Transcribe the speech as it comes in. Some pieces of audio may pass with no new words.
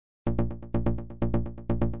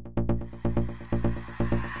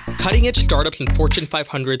Cutting-edge startups and Fortune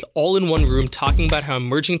 500s all in one room talking about how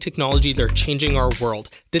emerging technologies are changing our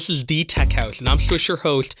world. This is The Tech House, and I'm Swish, your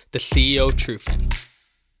host, the CEO of TrueFin.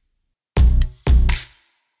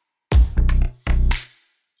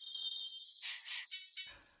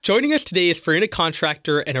 Joining us today is Fareena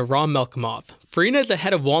Contractor and Aram Melkoumov. Fareena is the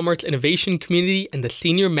head of Walmart's innovation community and the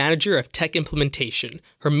senior manager of tech implementation.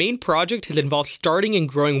 Her main project has involved starting and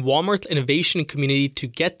growing Walmart's innovation community to,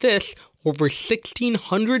 get this, over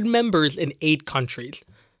 1,600 members in 8 countries.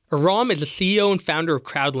 Aram is the CEO and founder of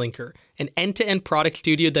Crowdlinker, an end-to-end product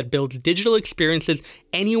studio that builds digital experiences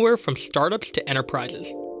anywhere from startups to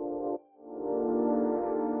enterprises.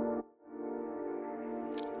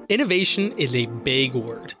 Innovation is a big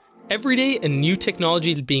word. Every day, a new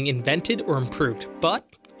technology is being invented or improved. But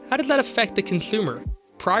how does that affect the consumer?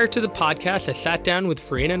 Prior to the podcast, I sat down with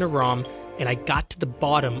Fareena and Aram, and I got to the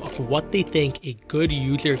bottom of what they think a good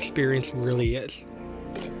user experience really is.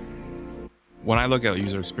 When I look at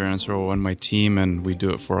user experience, or when my team and we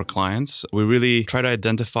do it for our clients, we really try to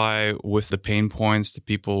identify with the pain points, the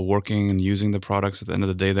people working and using the products at the end of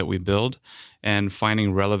the day that we build, and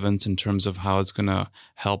finding relevance in terms of how it's going to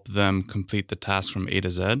help them complete the task from A to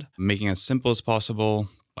Z, making it as simple as possible,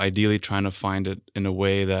 ideally trying to find it in a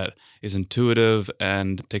way that is intuitive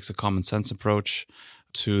and takes a common sense approach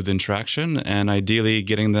to the interaction, and ideally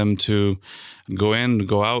getting them to go in,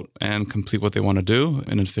 go out, and complete what they want to do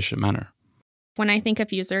in an efficient manner. When I think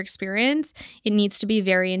of user experience, it needs to be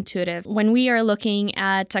very intuitive. When we are looking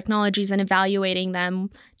at technologies and evaluating them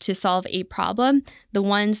to solve a problem, the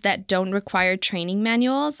ones that don't require training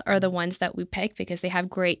manuals are the ones that we pick because they have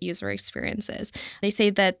great user experiences. They say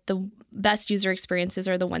that the best user experiences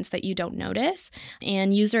are the ones that you don't notice.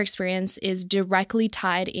 And user experience is directly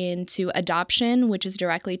tied into adoption, which is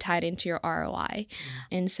directly tied into your ROI.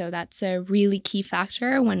 And so that's a really key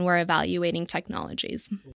factor when we're evaluating technologies.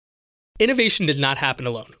 Innovation did not happen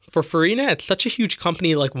alone. For Fareena, at such a huge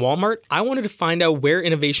company like Walmart, I wanted to find out where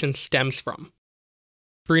innovation stems from.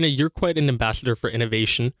 Fareena, you're quite an ambassador for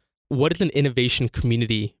innovation. What does an innovation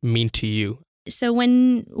community mean to you? So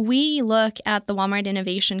when we look at the Walmart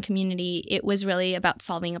innovation community, it was really about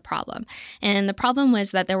solving a problem. And the problem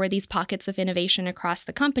was that there were these pockets of innovation across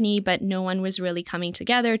the company, but no one was really coming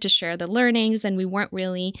together to share the learnings, and we weren't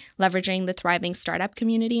really leveraging the thriving startup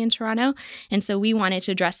community in Toronto. And so we wanted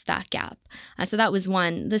to address that gap. So that was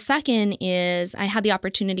one. The second is I had the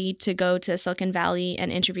opportunity to go to Silicon Valley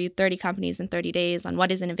and interview 30 companies in 30 days on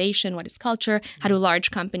what is innovation, what is culture, how do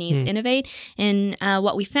large companies innovate. And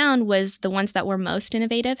what we found was the ones that were most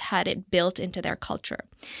innovative had it built into their culture.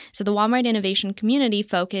 So the Walmart innovation community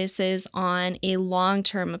focuses on a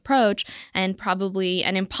long-term approach and probably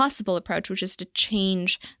an impossible approach, which is to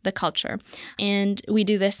change the culture. And we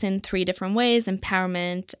do this in 3 different ways: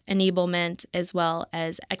 empowerment, enablement, as well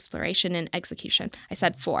as exploration and execution. I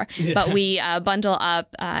said 4, but we bundle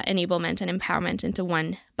up enablement and empowerment into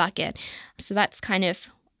one bucket. So that's kind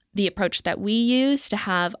of the approach that we use to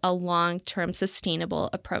have a long-term sustainable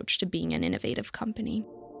approach to being an innovative company.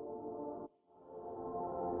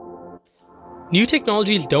 New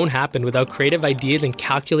technologies don't happen without creative ideas and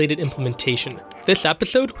calculated implementation. This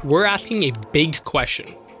episode, we're asking a big question.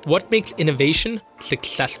 What makes innovation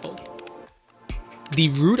successful? The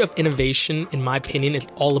root of innovation, in my opinion, is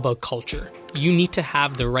all about culture. You need to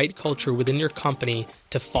have the right culture within your company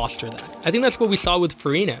to foster that. I think that's what we saw with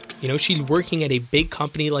Fareena. She's working at a big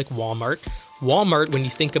company like Walmart. Walmart, when you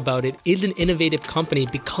think about it, is an innovative company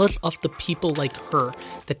because of the people like her,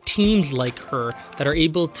 the teams like her that are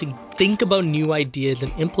able to think about new ideas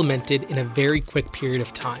and implement it in a very quick period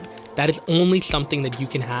of time. That is only something that you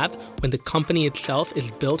can have when the company itself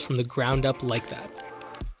is built from the ground up like that.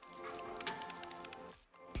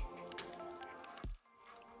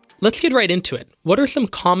 Let's get right into it. What are some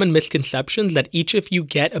common misconceptions that each of you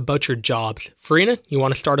get about your jobs? Fareena, you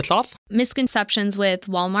want to start us off? Misconceptions with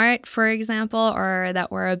Walmart, for example, are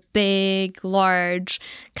that we're a big, large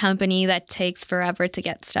company that takes forever to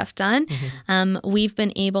get stuff done. We've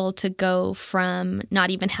been able to go from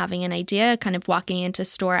not even having an idea, kind of walking into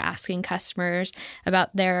store, asking customers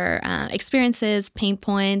about their experiences, pain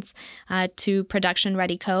points, to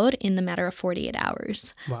production-ready code in the matter of 48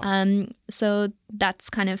 hours. Wow. So that's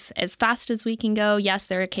kind of as fast as we can go. Yes,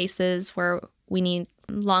 there are cases where we need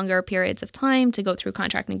longer periods of time to go through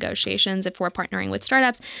contract negotiations. If we're partnering with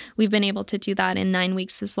startups, we've been able to do that in 9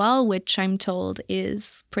 weeks as well, which I'm told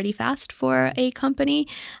is pretty fast for a company.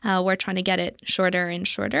 We're trying to get it shorter and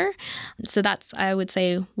shorter. So that's, I would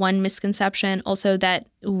say, one misconception. Also that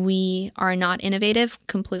we are not innovative,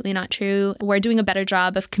 completely not true. We're doing a better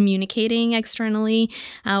job of communicating externally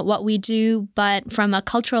what we do. But from a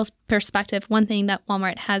cultural perspective, one thing that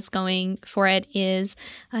Walmart has going for it is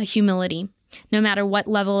humility. No matter what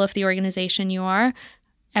level of the organization you are,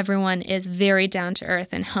 everyone is very down to earth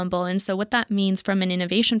and humble. And so what that means from an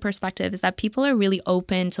innovation perspective is that people are really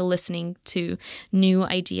open to listening to new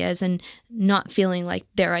ideas and not feeling like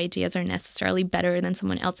their ideas are necessarily better than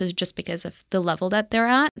someone else's just because of the level that they're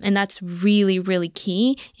at. And that's really, really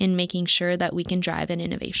key in making sure that we can drive an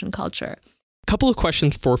innovation culture. Couple of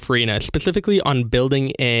questions for Fareena, specifically on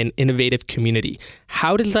building an innovative community.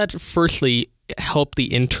 How does that firstly help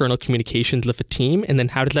the internal communications of a team? And then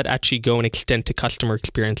how does that actually go and extend to customer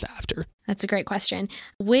experience after? That's a great question.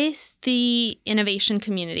 With the innovation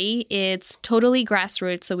community, it's totally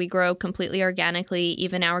grassroots. So we grow completely organically.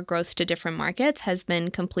 Even our growth to different markets has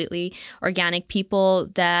been completely organic. People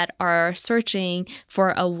that are searching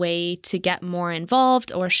for a way to get more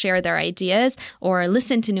involved or share their ideas or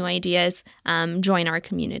listen to new ideas, join our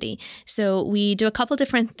community. So we do a couple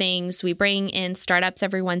different things. We bring in startups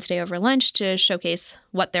every Wednesday over lunch to showcase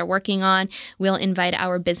what they're working on. We'll invite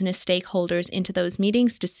our business stakeholders into those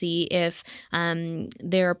meetings to see if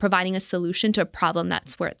they're providing a solution to a problem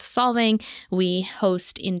that's worth solving. We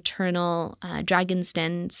host internal Dragon's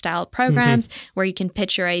Den style programs where you can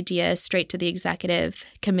pitch your idea straight to the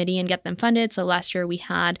executive committee and get them funded. So last year we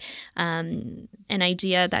had an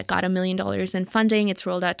idea that got $1 million in funding. It's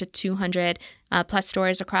rolled out to 200 plus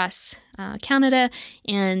stores across Canada.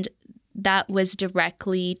 And that was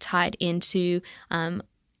directly tied into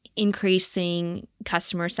increasing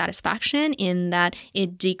customer satisfaction in that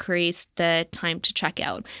it decreased the time to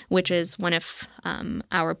checkout, which is one of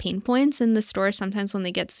our pain points in the store sometimes when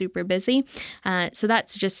they get super busy. So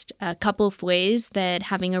that's just a couple of ways that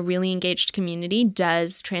having a really engaged community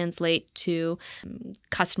does translate to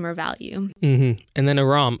customer value. And then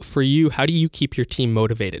Aram, for you, how do you keep your team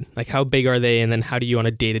motivated? Like how big are they? And then how do you on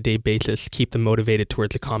a day-to-day basis keep them motivated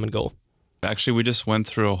towards a common goal? Actually, we just went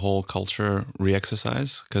through a whole culture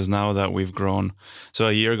re-exercise because now that we've grown, so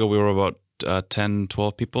a year ago we were about 10,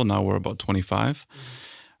 12 people. Now we're about 25.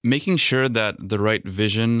 Making sure that the right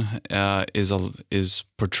vision is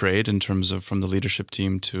portrayed in terms of from the leadership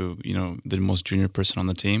team to the most junior person on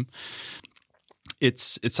the team.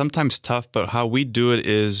 It's sometimes tough, but how we do it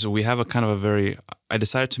is we have I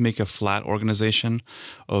decided to make a flat organization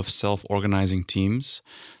of self-organizing teams.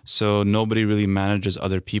 So nobody really manages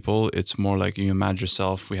other people. It's more like you manage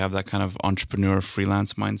yourself. We have that kind of entrepreneur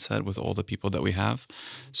freelance mindset with all the people that we have.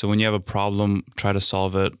 So when you have a problem, try to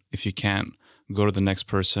solve it. If you can't, go to the next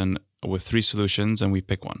person with 3 solutions and we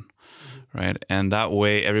pick one. Right. And that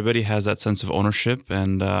way, everybody has that sense of ownership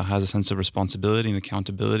and has a sense of responsibility and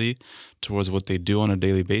accountability towards what they do on a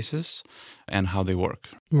daily basis and how they work.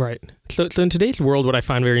 Right. So in today's world, what I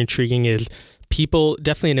find very intriguing is people,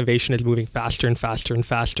 definitely innovation is moving faster and faster and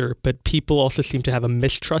faster, but people also seem to have a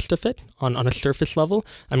mistrust of it on a surface level.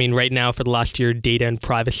 I mean, right now for the last year, data and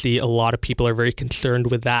privacy, a lot of people are very concerned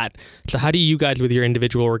with that. So how do you guys with your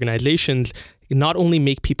individual organizations not only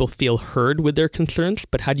make people feel heard with their concerns,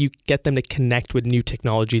 but how do you get them to connect with new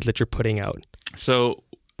technologies that you're putting out? So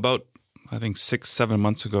about, I think 6-7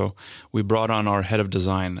 months ago, we brought on our head of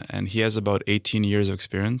design, and he has about 18 years of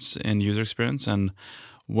experience in user experience. And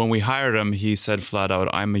when we hired him, he said flat out,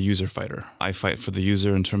 I'm a user fighter. I fight for the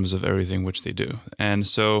user in terms of everything which they do. And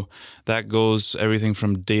so that goes everything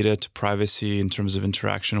from data to privacy in terms of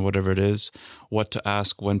interaction, whatever it is, what to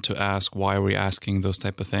ask, when to ask, why are we asking, those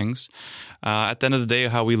type of things. At the end of the day,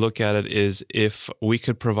 how we look at it is if we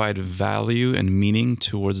could provide value and meaning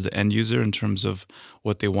towards the end user in terms of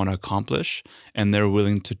what they want to accomplish, and they're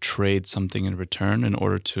willing to trade something in return in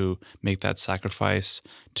order to make that sacrifice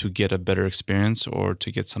to get a better experience or to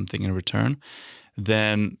get something in return,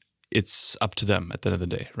 then it's up to them at the end of the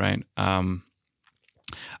day, right?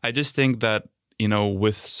 I just think that,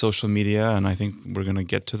 with social media, and I think we're going to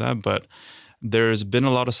get to that, but there's been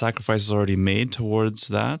a lot of sacrifices already made towards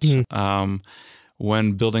that.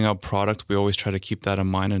 When building out product, we always try to keep that in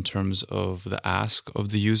mind in terms of the ask of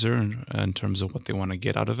the user and in terms of what they want to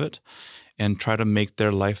get out of it, and try to make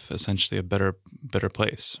their life essentially a better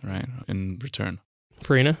place, right, in return.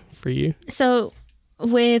 Fareena, for you? So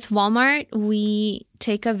with Walmart, we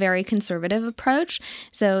take a very conservative approach.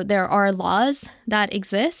 So there are laws that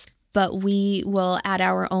exist, but we will add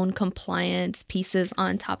our own compliance pieces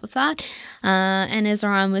on top of that. And as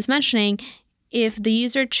Aram was mentioning, if the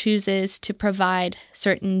user chooses to provide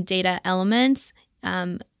certain data elements,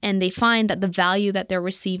 and they find that the value that they're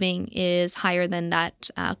receiving is higher than that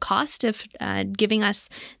cost of giving us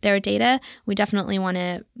their data, we definitely want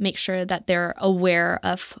to make sure that they're aware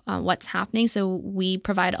of what's happening. So we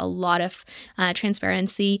provide a lot of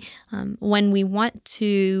transparency when we want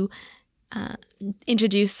to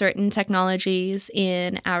introduce certain technologies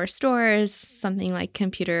in our stores, something like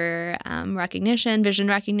computer recognition, vision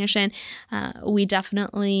recognition. We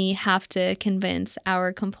definitely have to convince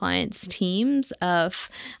our compliance teams of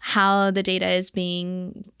how the data is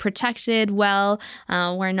being protected well.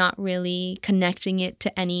 We're not really connecting it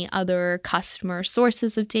to any other customer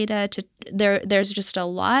sources of data. There's just a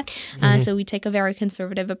lot. So we take a very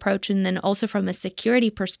conservative approach. And then also from a security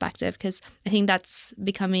perspective, because I think that's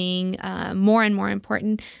becoming more and more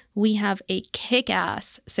important, we have a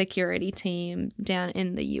kick-ass security team down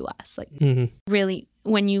in the US. Really,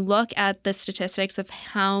 when you look at the statistics of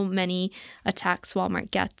how many attacks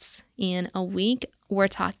Walmart gets in a week, we're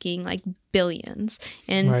talking like billions.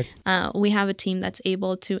 And we have a team that's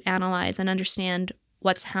able to analyze and understand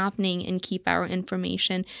what's happening and keep our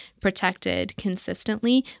information protected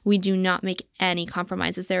consistently. We do not make any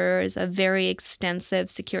compromises. There is a very extensive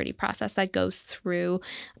security process that goes through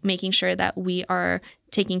making sure that we are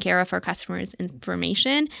taking care of our customers'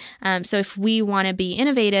 information. So if we want to be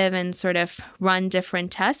innovative and sort of run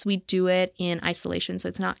different tests, we do it in isolation. So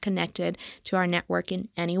it's not connected to our network in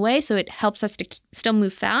any way. So it helps us to still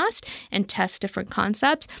move fast and test different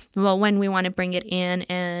concepts. Well, when we want to bring it in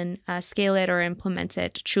and scale it or implement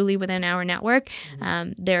it truly within our network,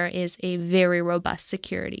 there is a very robust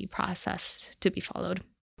security process to be followed.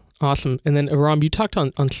 Awesome. And then Aram, you talked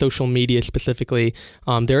on social media specifically.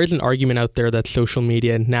 There is an argument out there that social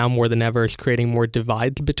media now more than ever is creating more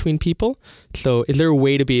divides between people. So is there a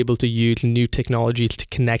way to be able to use new technologies to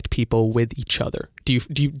connect people with each other? Do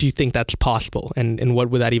you think that's possible? And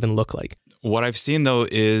what would that even look like? What I've seen though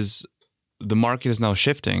is the market is now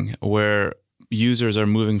shifting where users are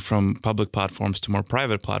moving from public platforms to more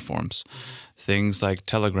private platforms. Things like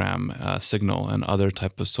Telegram, Signal, and other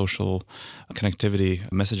type of social connectivity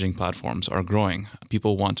messaging platforms are growing.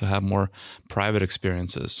 People want to have more private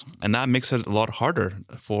experiences. And that makes it a lot harder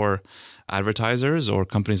for advertisers or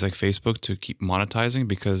companies like Facebook to keep monetizing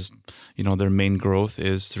because, their main growth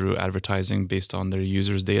is through advertising based on their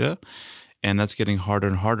users' data. And that's getting harder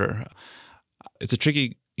and harder. It's a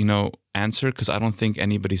tricky, answer because I don't think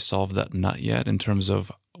anybody solved that nut yet in terms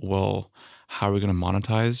of, how are we going to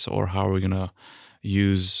monetize or how are we going to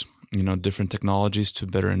use, different technologies to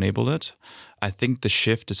better enable it? I think the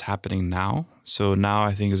shift is happening now. So now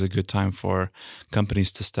I think is a good time for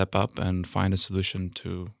companies to step up and find a solution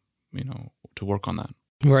to work on that.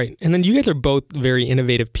 Right. And then you guys are both very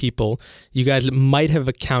innovative people. You guys might have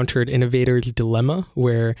encountered innovator's dilemma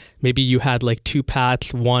where maybe you had like two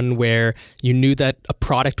paths, one where you knew that a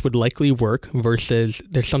product would likely work versus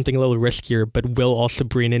there's something a little riskier, but will also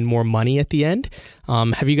bring in more money at the end.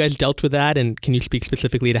 Have you guys dealt with that? And can you speak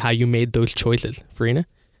specifically to how you made those choices, Fareena?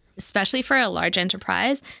 Especially for a large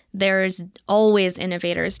enterprise, there's always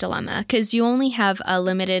innovator's dilemma because you only have a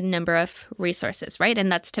limited number of resources, right?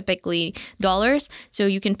 And that's typically dollars. So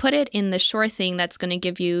you can put it in the sure thing that's going to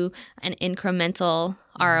give you an incremental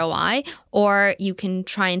ROI, or you can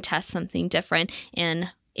try and test something different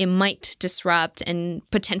and it might disrupt and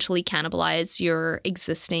potentially cannibalize your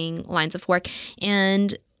existing lines of work.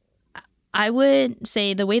 And I would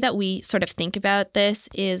say the way that we sort of think about this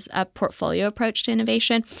is a portfolio approach to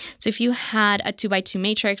innovation. So if you had a 2x2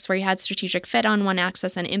 matrix where you had strategic fit on one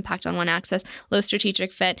axis and impact on one axis, low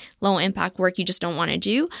strategic fit, low impact work you just don't want to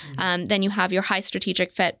do, then you have your high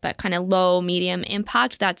strategic fit but kind of low, medium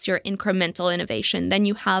impact. That's your incremental innovation. Then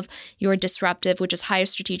you have your disruptive, which is higher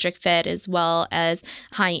strategic fit as well as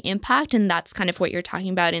high impact. And that's kind of what you're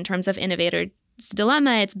talking about in terms of innovator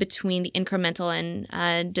dilemma. It's between the incremental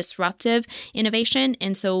and disruptive innovation.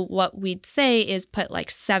 And so what we'd say is put like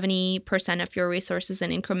 70% of your resources in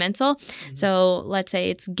incremental. So let's say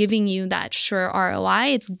it's giving you that sure ROI.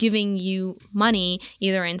 It's giving you money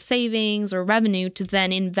either in savings or revenue to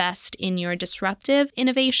then invest in your disruptive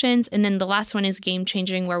innovations. And then the last one is game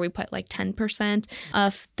changing, where we put like 10%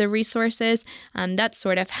 of the resources. That's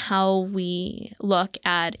sort of how we look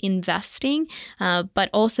at investing. But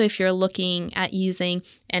also if you're looking at that using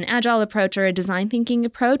an agile approach or a design thinking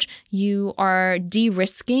approach, you are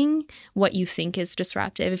de-risking what you think is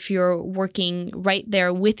disruptive. If you're working right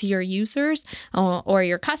there with your users or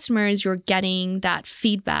your customers, you're getting that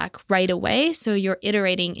feedback right away. So you're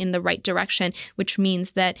iterating in the right direction, which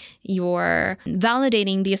means that you're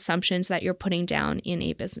validating the assumptions that you're putting down in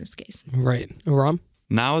a business case. Right. Aram?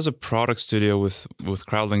 Now, as a product studio with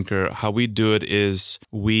Crowdlinker, how we do it is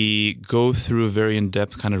we go through a very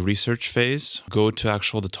in-depth kind of research phase, go to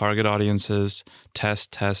the target audiences,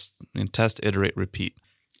 test, iterate, repeat.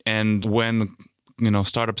 And when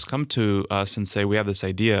startups come to us and say, we have this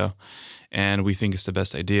idea and we think it's the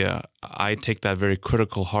best idea, I take that very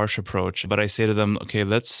critical, harsh approach. But I say to them, okay,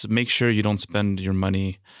 let's make sure you don't spend your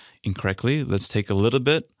money incorrectly. Let's take a little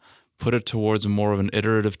bit, put it towards more of an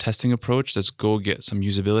iterative testing approach. Let's go get some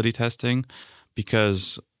usability testing,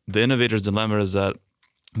 because the innovator's dilemma is that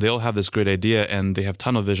they all have this great idea and they have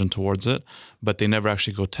tunnel vision towards it, but they never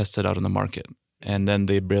actually go test it out in the market. And then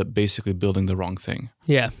they're basically building the wrong thing.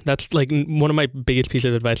 Yeah, that's like one of my biggest pieces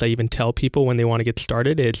of advice I even tell people when they want to get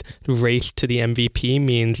started is race to the MVP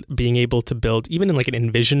means being able to build, even in like an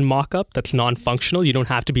Envision mockup that's non-functional, you don't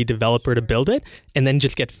have to be a developer to build it, and then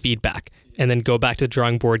just get feedback. And then go back to the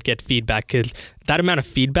drawing board, get feedback, because that amount of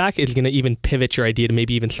feedback is going to even pivot your idea to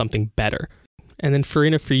maybe even something better. And then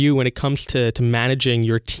Fareena, for you, when it comes to managing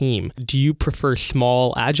your team, do you prefer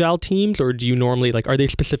small agile teams, or do you normally, are there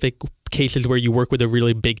specific cases where you work with a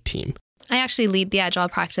really big team? I actually lead the agile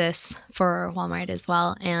practice for Walmart as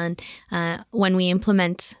well. And when we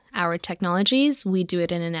implement our technologies, we do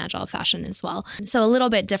it in an agile fashion as well. So a little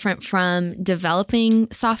bit different from developing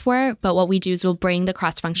software, but what we do is we'll bring the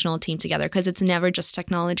cross-functional team together, because it's never just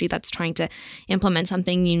technology that's trying to implement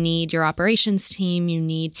something. You need your operations team, you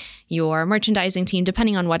need your merchandising team,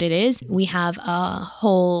 depending on what it is. We have a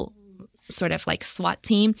whole sort of like SWAT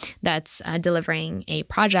team that's delivering a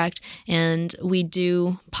project, and we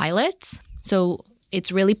do pilots. So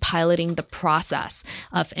it's really piloting the process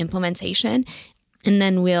of implementation. And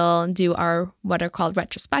then we'll do our what are called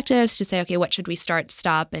retrospectives to say, okay, what should we start,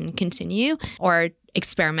 stop, and continue, or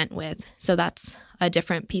experiment with? So that's a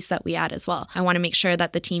different piece that we add as well. I want to make sure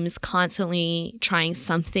that the team is constantly trying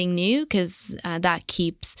something new, because that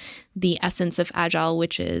keeps the essence of Agile,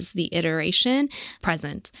 which is the iteration,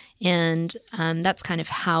 present. And that's kind of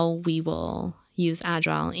how we will use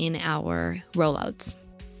Agile in our rollouts.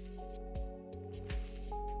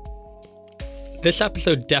 This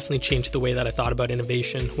episode definitely changed the way that I thought about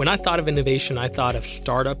innovation. When I thought of innovation, I thought of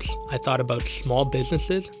startups, I thought about small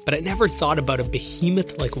businesses, but I never thought about a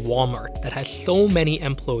behemoth like Walmart that has so many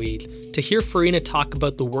employees. To hear Fareena talk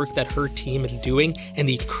about the work that her team is doing and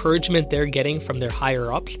the encouragement they're getting from their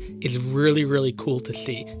higher-ups is really, really cool to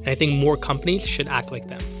see. And I think more companies should act like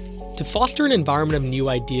them. To foster an environment of new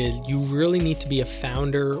ideas, you really need to be a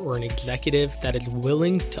founder or an executive that is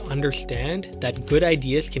willing to understand that good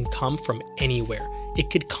ideas can come from anywhere. It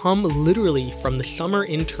could come literally from the summer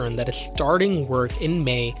intern that is starting work in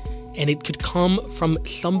May, and it could come from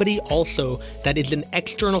somebody also that is an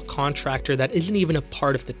external contractor that isn't even a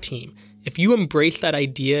part of the team. If you embrace that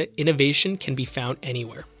idea, innovation can be found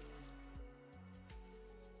anywhere.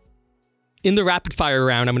 In the rapid fire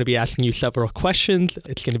round, I'm going to be asking you several questions.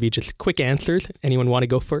 It's going to be just quick answers. Anyone want to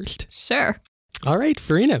go first? Sure. All right,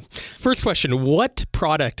 Fareena. First question, what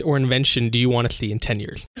product or invention do you want to see in 10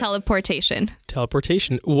 years? Teleportation.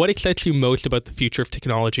 Teleportation. What excites you most about the future of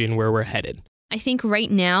technology and where we're headed? I think right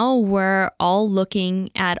now we're all looking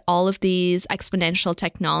at all of these exponential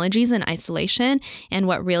technologies in isolation. And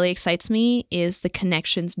what really excites me is the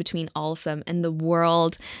connections between all of them and the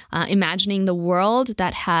world, imagining the world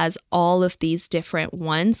that has all of these different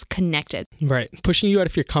ones connected. Right. Pushing you out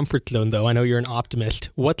of your comfort zone, though. I know you're an optimist.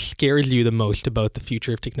 What scares you the most about the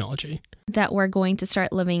future of technology? That we're going to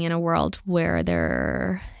start living in a world where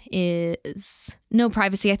there is no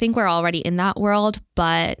privacy. I think we're already in that world,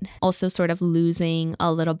 but also sort of losing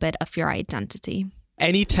a little bit of your identity.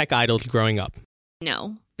 Any tech idols growing up?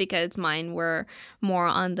 No, because mine were more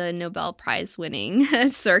on the Nobel Prize winning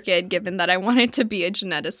circuit, given that I wanted to be a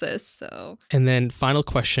geneticist. So. And then final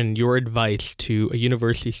question, your advice to a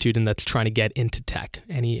university student that's trying to get into tech.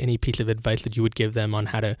 Any piece of advice that you would give them on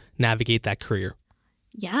how to navigate that career?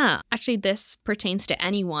 Yeah, actually, this pertains to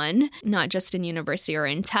anyone, not just in university or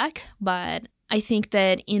in tech, but I think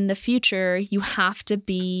that in the future, you have to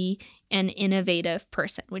be an innovative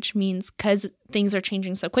person, which means because things are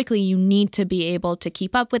changing so quickly, you need to be able to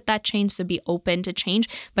keep up with that change, so be open to change,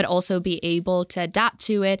 but also be able to adapt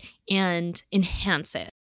to it and enhance it.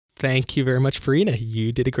 Thank you very much, Fareena.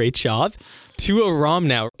 You did a great job. To Aram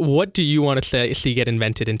now, what do you want to see get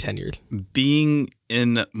invented in 10 years? Being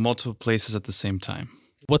in multiple places at the same time.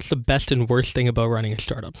 What's the best and worst thing about running a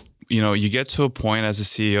startup? You get to a point as a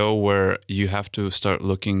CEO where you have to start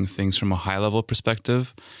looking things from a high level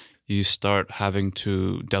perspective. You start having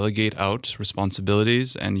to delegate out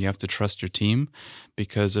responsibilities and you have to trust your team,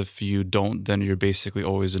 because if you don't, then you're basically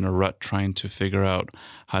always in a rut trying to figure out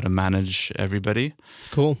how to manage everybody.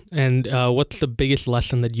 Cool. And what's the biggest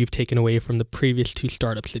lesson that you've taken away from the previous 2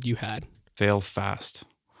 startups that you had? Fail fast.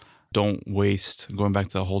 Don't waste. Going back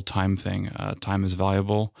to the whole time thing, time is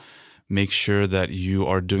valuable. Make sure that you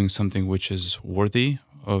are doing something which is worthy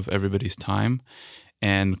of everybody's time,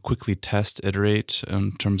 and quickly test, iterate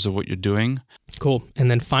in terms of what you're doing. Cool. And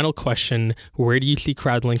then final question, where do you see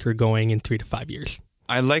Crowdlinker going in 3 to 5 years?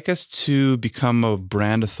 I'd like us to become a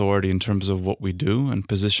brand authority in terms of what we do and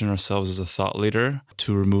position ourselves as a thought leader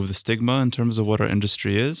to remove the stigma in terms of what our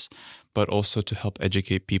industry is, but also to help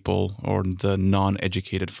educate people or the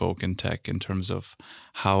non-educated folk in tech in terms of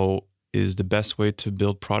how is the best way to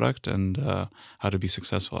build product and how to be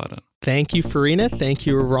successful at it. Thank you, Fareena. Thank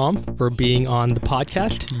you, Aram, for being on the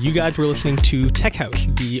podcast. You guys were listening to Tech House,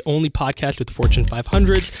 the only podcast with Fortune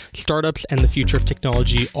 500s, startups, and the future of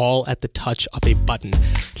technology all at the touch of a button.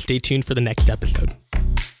 Stay tuned for the next episode.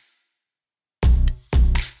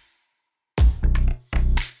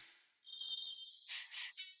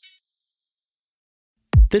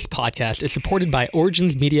 This podcast is supported by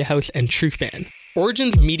Origins Media House and TrueFan.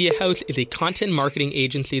 Origins Media House is a content marketing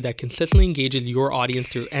agency that consistently engages your audience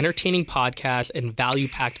through entertaining podcasts and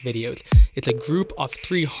value-packed videos. It's a group of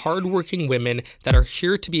 3 hardworking women that are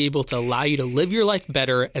here to be able to allow you to live your life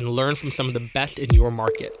better and learn from some of the best in your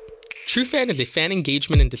market. TrueFan is a fan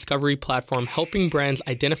engagement and discovery platform helping brands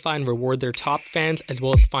identify and reward their top fans, as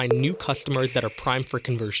well as find new customers that are primed for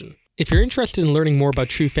conversion. If you're interested in learning more about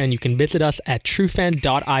TrueFan, you can visit us at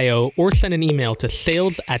truefan.io or send an email to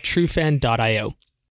sales@truefan.io.